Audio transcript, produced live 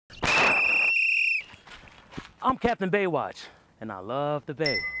I'm Captain BayWatch, and I love the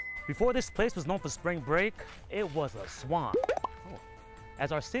Bay. Before this place was known for spring break, it was a swamp.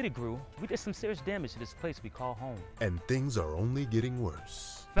 As our city grew, we did some serious damage to this place we call home. And things are only getting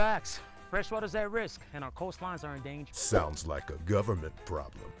worse. Facts. Freshwater's at risk, and our coastlines are in danger. Sounds like a government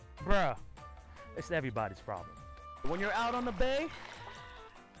problem. Bruh, it's everybody's problem. When you're out on the bay,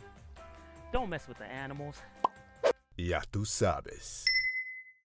 don't mess with the animals. Ya tú sabes.